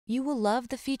You will love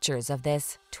the features of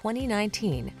this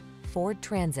 2019 Ford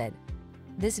Transit.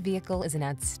 This vehicle is an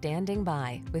outstanding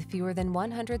buy with fewer than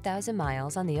 100,000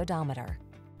 miles on the odometer.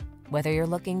 Whether you're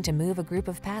looking to move a group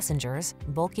of passengers,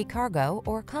 bulky cargo,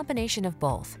 or a combination of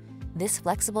both, this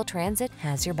flexible Transit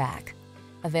has your back.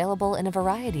 Available in a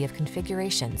variety of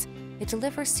configurations, it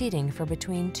delivers seating for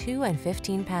between 2 and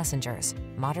 15 passengers,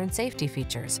 modern safety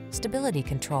features, stability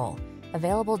control,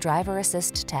 available driver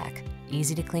assist tech,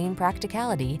 easy-to-clean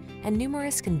practicality, and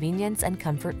numerous convenience and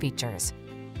comfort features.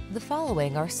 The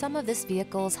following are some of this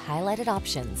vehicle's highlighted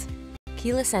options: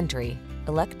 keyless entry,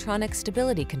 electronic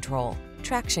stability control,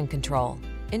 traction control,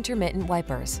 intermittent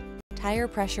wipers, tire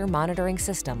pressure monitoring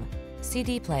system,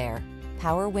 CD player,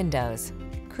 power windows,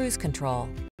 cruise control,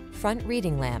 front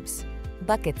reading lamps,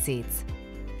 bucket seats.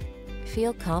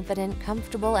 Feel confident,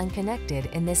 comfortable, and connected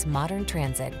in this modern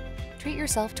Transit. Treat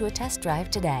yourself to a test drive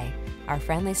today. Our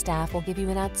friendly staff will give you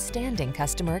an outstanding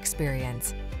customer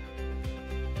experience.